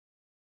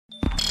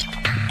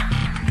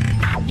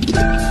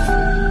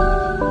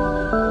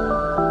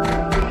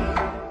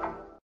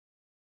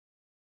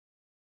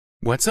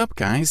What's up,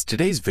 guys?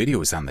 Today's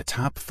video is on the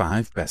top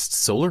 5 best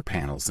solar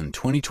panels in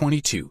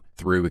 2022.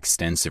 Through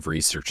extensive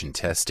research and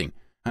testing,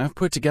 I've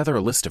put together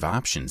a list of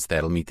options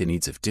that'll meet the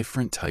needs of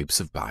different types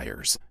of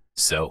buyers.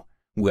 So,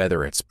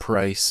 whether it's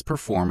price,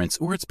 performance,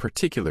 or its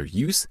particular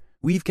use,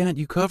 we've got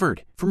you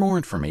covered. For more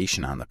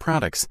information on the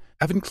products,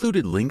 I've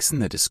included links in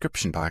the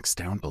description box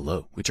down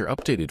below, which are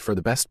updated for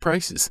the best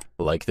prices.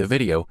 Like the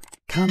video,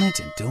 comment,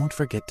 and don't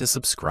forget to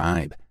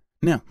subscribe.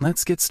 Now,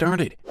 let's get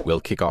started.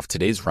 We'll kick off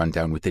today's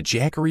rundown with the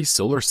Jackery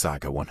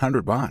SolarSaga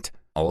 100 Watt,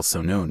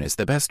 also known as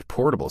the best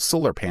portable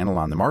solar panel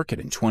on the market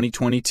in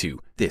 2022.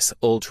 This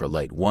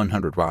ultralight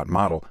 100 watt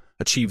model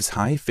achieves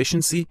high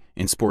efficiency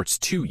and sports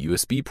 2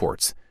 USB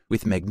ports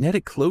with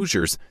magnetic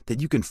closures that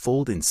you can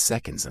fold in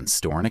seconds and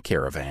store in a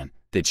caravan.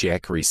 The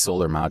Jackery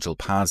solar module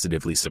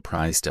positively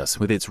surprised us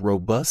with its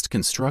robust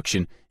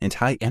construction and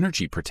high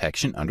energy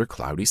protection under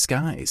cloudy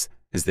skies.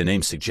 As the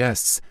name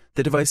suggests,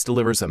 the device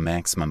delivers a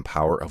maximum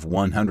power of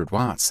 100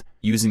 watts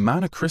using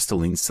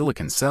monocrystalline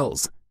silicon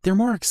cells. They're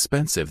more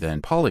expensive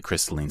than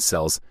polycrystalline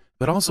cells,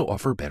 but also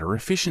offer better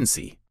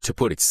efficiency. To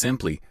put it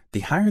simply, the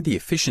higher the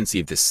efficiency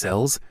of the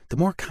cells, the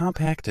more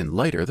compact and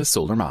lighter the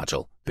solar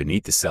module.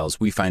 Beneath the cells,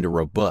 we find a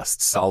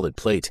robust, solid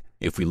plate.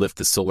 If we lift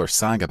the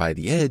SolarSaga by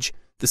the edge,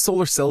 the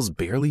solar cells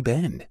barely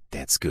bend.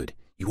 That's good.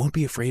 You won't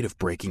be afraid of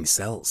breaking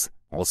cells.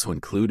 Also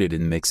included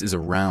in the mix is a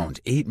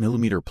round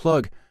 8mm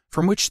plug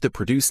from which the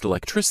produced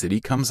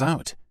electricity comes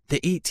out. The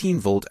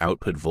 18-volt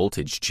output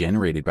voltage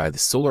generated by the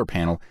solar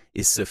panel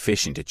is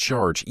sufficient to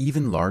charge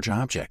even large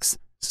objects.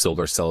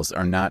 Solar cells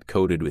are not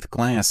coated with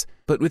glass,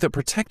 but with a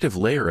protective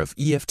layer of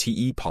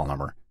EFTE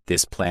polymer.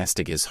 This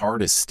plastic is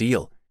hard as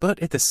steel, but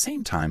at the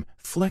same time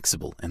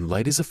flexible and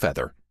light as a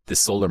feather. The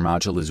solar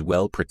module is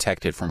well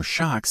protected from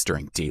shocks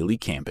during daily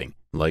camping.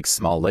 Like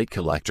small light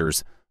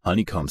collectors,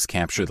 honeycombs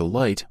capture the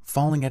light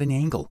falling at an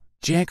angle.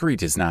 Jackery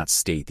does not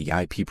state the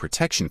IP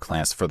protection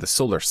class for the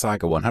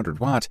SolarSaga 100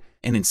 Watt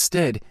and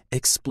instead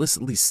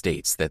explicitly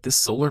states that this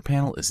solar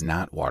panel is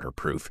not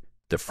waterproof.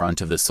 The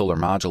front of the solar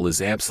module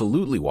is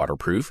absolutely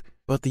waterproof,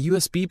 but the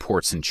USB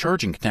ports and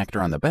charging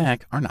connector on the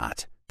back are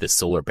not. The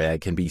solar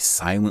bag can be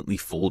silently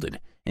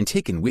folded and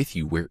taken with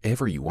you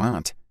wherever you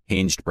want.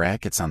 Hinged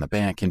brackets on the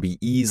back can be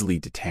easily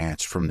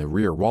detached from the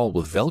rear wall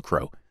with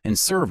Velcro and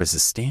serve as a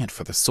stand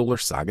for the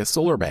SolarSaga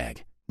solar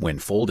bag. When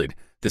folded,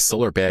 the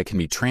solar bag can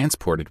be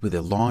transported with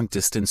a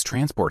long-distance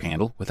transport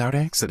handle without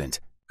accident.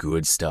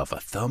 Good stuff, a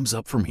thumbs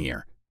up from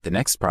here. The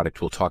next product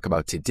we'll talk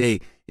about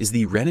today is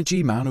the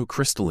Renogy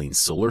Monocrystalline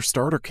Solar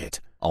Starter Kit,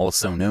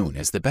 also known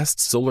as the best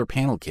solar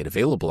panel kit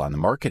available on the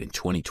market in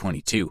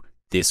 2022.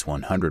 This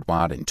 100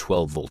 watt and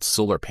 12 volt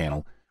solar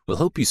panel will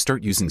help you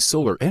start using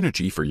solar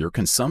energy for your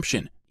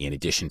consumption. In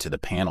addition to the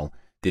panel,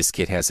 this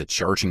kit has a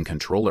charging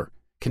controller,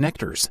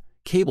 connectors,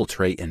 cable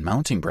tray, and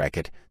mounting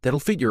bracket that'll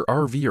fit your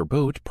RV or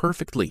boat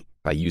perfectly.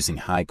 By using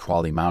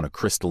high-quality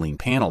monocrystalline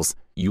panels,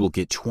 you will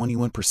get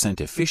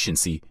 21%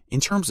 efficiency in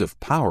terms of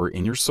power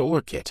in your solar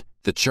kit.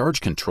 The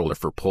charge controller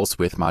for pulse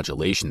width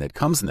modulation that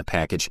comes in the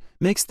package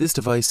makes this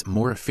device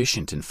more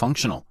efficient and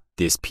functional.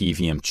 This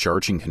PVM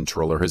charging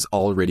controller has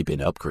already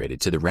been upgraded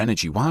to the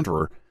Renogy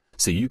Wanderer,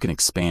 so you can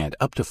expand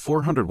up to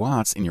 400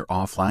 watts in your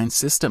offline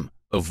system.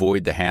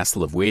 Avoid the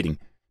hassle of waiting,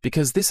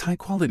 because this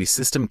high-quality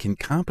system can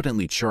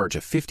competently charge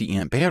a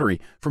 50-amp battery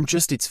from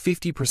just its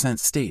 50%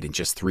 state in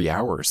just 3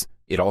 hours.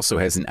 It also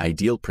has an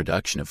ideal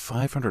production of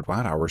 500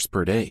 watt-hours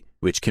per day,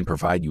 which can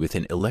provide you with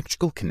an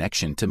electrical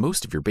connection to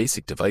most of your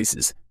basic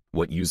devices.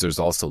 What users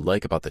also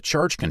like about the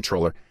charge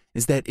controller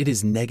is that it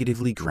is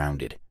negatively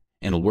grounded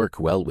and will work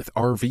well with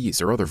RVs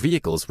or other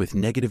vehicles with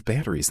negative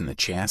batteries in the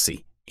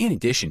chassis. In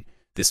addition,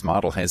 this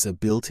model has a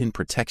built-in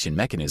protection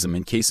mechanism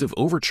in case of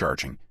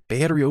overcharging,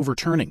 battery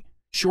overturning,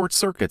 short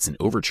circuits, and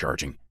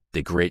overcharging.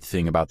 The great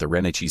thing about the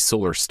Renogy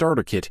Solar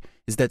Starter Kit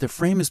is that the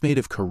frame is made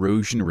of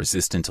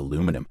corrosion-resistant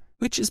aluminum,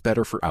 which is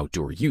better for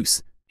outdoor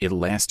use. It'll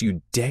last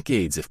you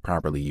decades if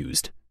properly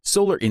used.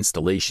 Solar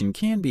installation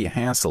can be a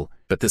hassle,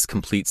 but this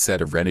complete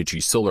set of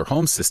Renogy solar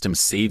home systems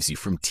saves you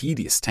from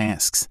tedious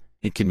tasks.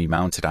 It can be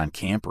mounted on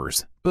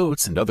campers,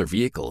 boats, and other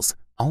vehicles.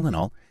 All in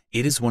all,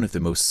 it is one of the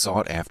most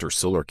sought-after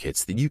solar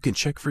kits that you can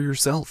check for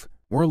yourself.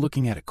 We're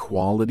looking at a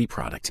quality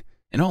product,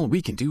 and all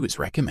we can do is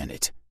recommend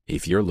it.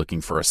 If you're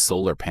looking for a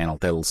solar panel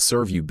that'll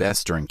serve you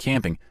best during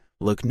camping,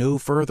 look no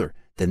further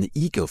than the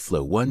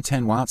EcoFlow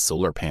 110 watt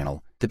solar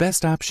panel, the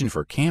best option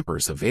for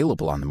campers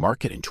available on the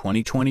market in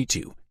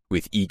 2022.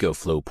 With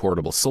EcoFlow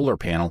portable solar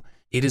panel,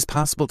 it is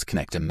possible to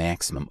connect a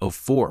maximum of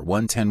 4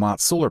 110 watt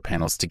solar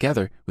panels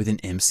together with an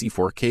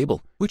MC4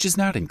 cable, which is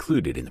not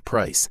included in the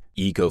price.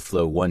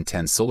 EcoFlow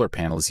 110 solar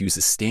panels use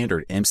a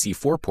standard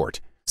MC4 port,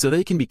 so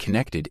they can be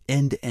connected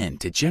end-to-end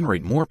to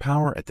generate more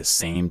power at the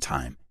same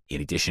time.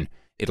 In addition,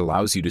 it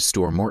allows you to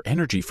store more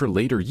energy for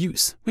later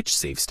use, which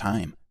saves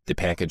time. The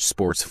package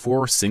sports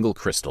 4 single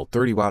crystal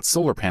 30 watt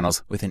solar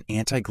panels with an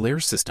anti-glare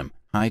system,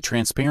 high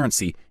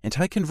transparency, and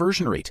high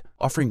conversion rate,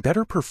 offering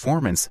better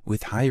performance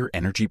with higher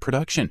energy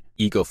production.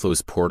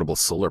 EcoFlow's portable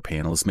solar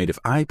panel is made of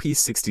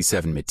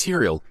IP67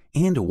 material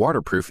and a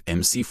waterproof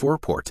MC4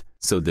 port,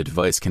 so the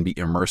device can be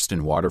immersed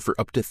in water for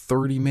up to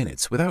 30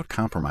 minutes without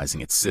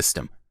compromising its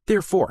system.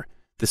 Therefore,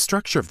 the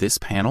structure of this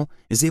panel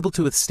is able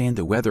to withstand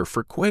the weather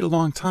for quite a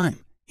long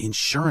time,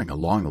 ensuring a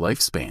long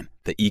lifespan.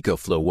 The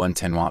EcoFlow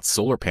 110-watt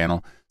solar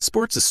panel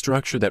sports a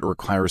structure that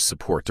requires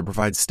support to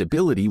provide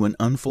stability when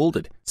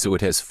unfolded, so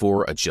it has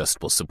 4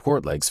 adjustable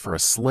support legs for a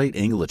slight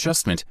angle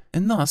adjustment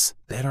and thus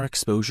better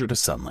exposure to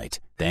sunlight.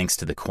 Thanks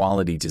to the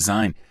quality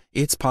design,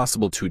 it's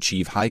possible to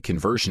achieve high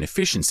conversion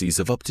efficiencies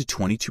of up to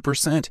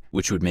 22%,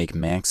 which would make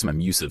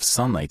maximum use of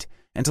sunlight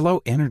and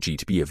allow energy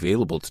to be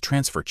available to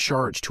transfer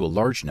charge to a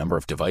large number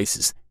of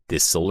devices.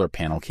 This solar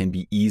panel can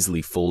be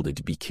easily folded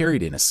to be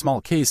carried in a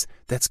small case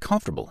that's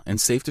comfortable and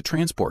safe to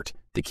transport.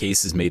 The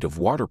case is made of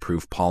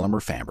waterproof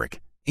polymer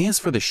fabric. As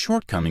for the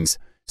shortcomings,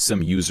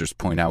 some users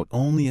point out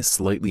only a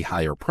slightly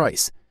higher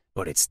price,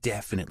 but it's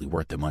definitely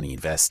worth the money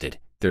invested.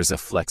 There's a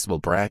flexible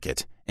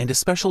bracket and a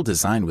special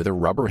design with a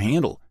rubber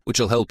handle, which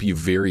will help you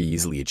very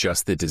easily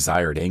adjust the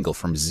desired angle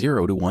from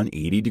 0 to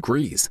 180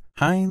 degrees.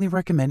 Highly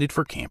recommended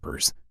for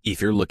campers.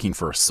 If you're looking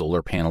for a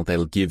solar panel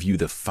that'll give you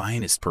the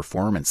finest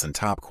performance and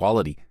top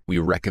quality, we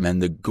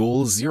recommend the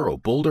Goal Zero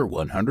Boulder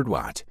 100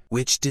 Watt,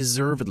 which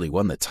deservedly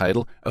won the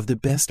title of the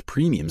best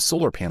premium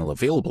solar panel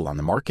available on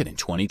the market in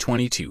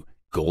 2022.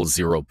 Goal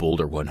Zero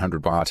Boulder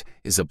 100 Watt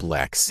is a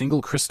black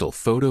single crystal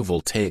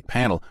photovoltaic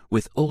panel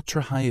with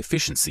ultra-high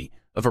efficiency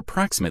of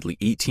approximately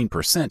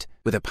 18%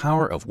 with a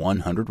power of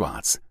 100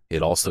 watts.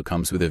 It also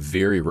comes with a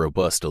very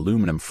robust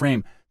aluminum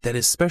frame that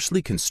is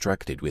specially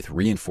constructed with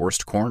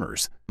reinforced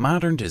corners,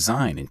 modern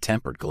design, and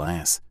tempered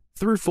glass.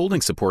 Through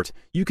folding support,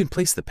 you can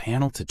place the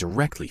panel to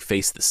directly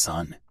face the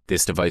sun.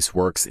 This device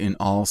works in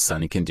all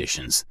sunny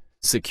conditions,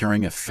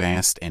 securing a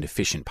fast and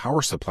efficient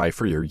power supply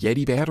for your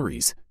Yeti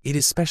batteries. It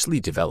is specially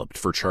developed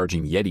for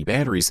charging Yeti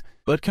batteries,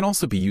 but can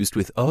also be used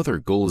with other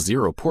Goal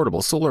Zero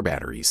portable solar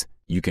batteries.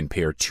 You can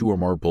pair 2 or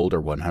more Boulder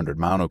 100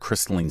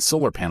 monocrystalline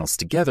solar panels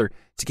together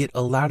to get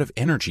a lot of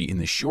energy in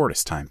the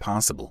shortest time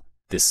possible.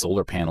 This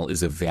solar panel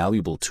is a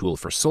valuable tool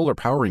for solar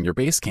powering your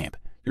base camp,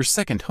 your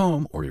second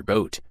home, or your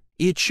boat.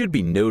 It should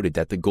be noted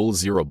that the Goal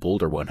Zero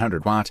Boulder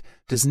 100 Watt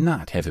does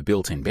not have a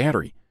built-in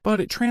battery, but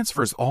it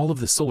transfers all of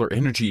the solar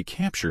energy it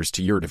captures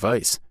to your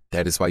device.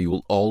 That is why you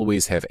will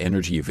always have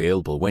energy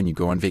available when you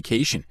go on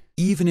vacation,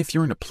 even if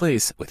you're in a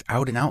place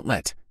without an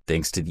outlet.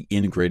 Thanks to the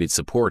integrated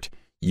support,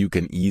 you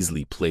can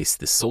easily place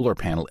the solar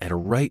panel at a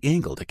right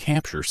angle to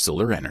capture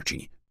solar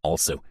energy.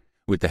 Also,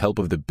 with the help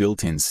of the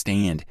built-in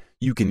stand,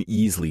 you can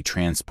easily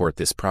transport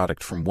this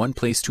product from one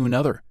place to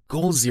another.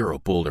 Goal Zero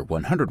Boulder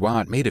 100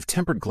 Watt made of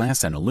tempered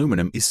glass and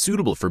aluminum is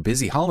suitable for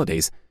busy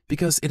holidays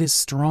because it is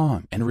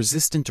strong and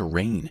resistant to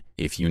rain.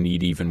 If you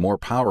need even more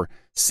power,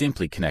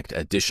 simply connect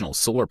additional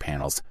solar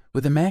panels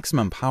with a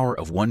maximum power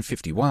of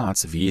 150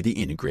 watts via the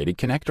integrated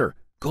connector.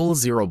 Goal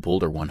Zero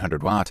Boulder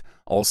 100 Watt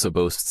also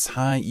boasts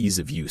high ease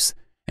of use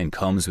and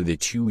comes with a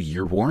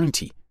 2-year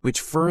warranty, which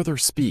further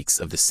speaks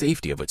of the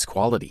safety of its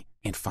quality.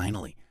 And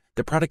finally,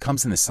 the product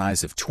comes in the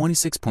size of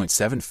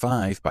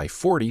 26.75 by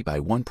 40 by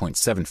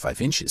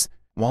 1.75 inches,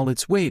 while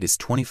its weight is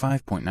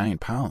 25.9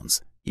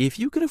 pounds. If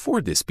you can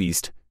afford this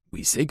beast,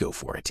 we say go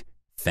for it.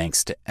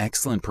 Thanks to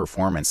excellent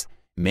performance,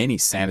 many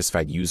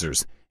satisfied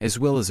users, as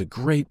well as a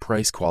great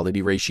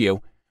price-quality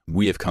ratio,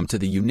 we have come to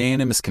the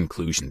unanimous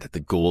conclusion that the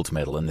gold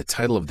medal and the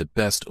title of the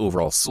best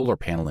overall solar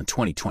panel in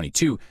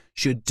 2022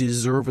 should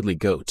deservedly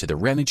go to the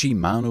Renogy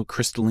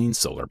monocrystalline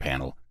solar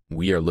panel.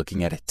 We are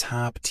looking at a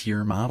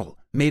top-tier model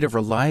made of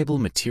reliable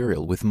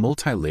material with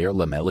multi-layer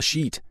lamella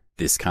sheet.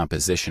 This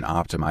composition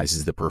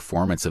optimizes the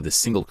performance of the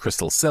single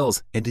crystal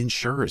cells and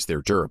ensures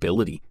their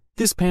durability.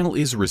 This panel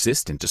is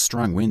resistant to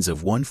strong winds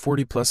of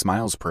 140 plus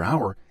miles per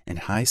hour and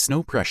high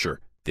snow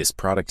pressure. This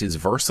product is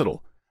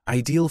versatile,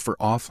 ideal for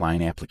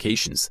offline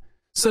applications,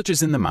 such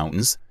as in the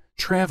mountains,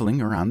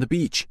 traveling, or on the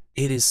beach.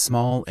 It is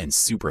small and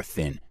super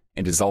thin,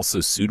 and is also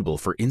suitable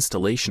for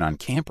installation on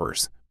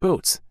campers,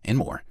 boats, and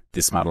more.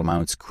 This model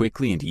mounts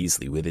quickly and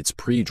easily with its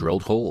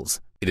pre-drilled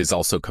holes. It is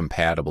also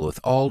compatible with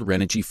all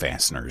Renogy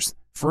fasteners.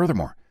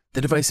 Furthermore,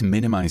 the device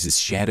minimizes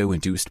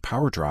shadow-induced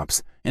power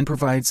drops and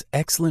provides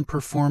excellent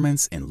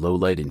performance in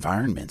low-light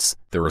environments.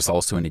 There is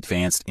also an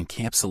advanced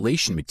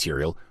encapsulation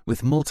material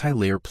with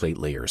multi-layer plate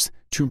layers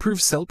to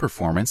improve cell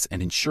performance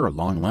and ensure a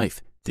long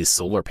life. This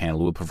solar panel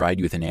will provide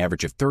you with an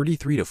average of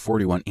 33 to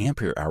 41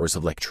 ampere hours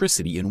of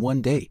electricity in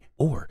one day,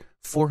 or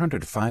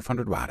 400 to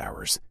 500 watt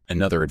hours.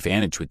 Another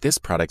advantage with this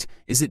product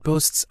is it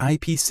boasts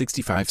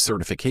IP65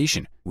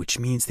 certification, which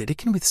means that it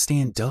can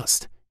withstand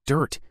dust,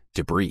 dirt,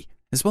 debris,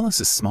 as well as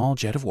a small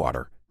jet of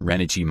water.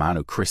 Renogy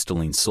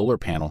monocrystalline solar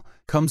panel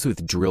comes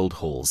with drilled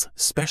holes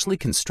specially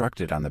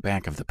constructed on the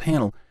back of the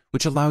panel,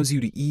 which allows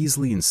you to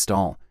easily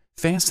install,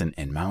 fasten,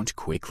 and mount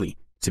quickly.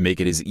 To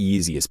make it as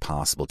easy as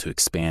possible to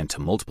expand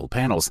to multiple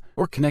panels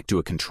or connect to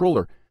a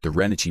controller, the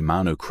Renogy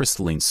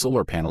monocrystalline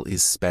solar panel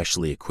is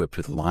specially equipped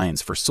with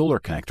lines for solar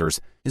connectors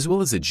as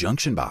well as a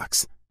junction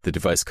box. The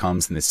device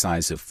comes in the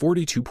size of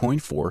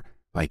 42.4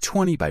 by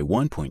 20 by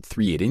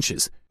 1.38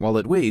 inches, while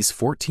it weighs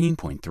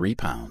 14.3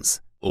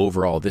 pounds.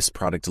 Overall, this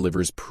product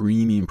delivers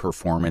premium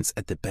performance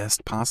at the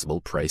best possible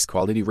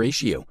price-quality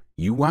ratio.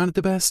 You wanted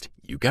the best,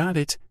 you got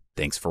it.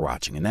 Thanks for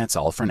watching, and that's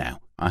all for now.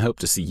 I hope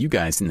to see you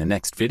guys in the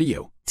next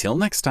video. Till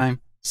next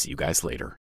time, see you guys later.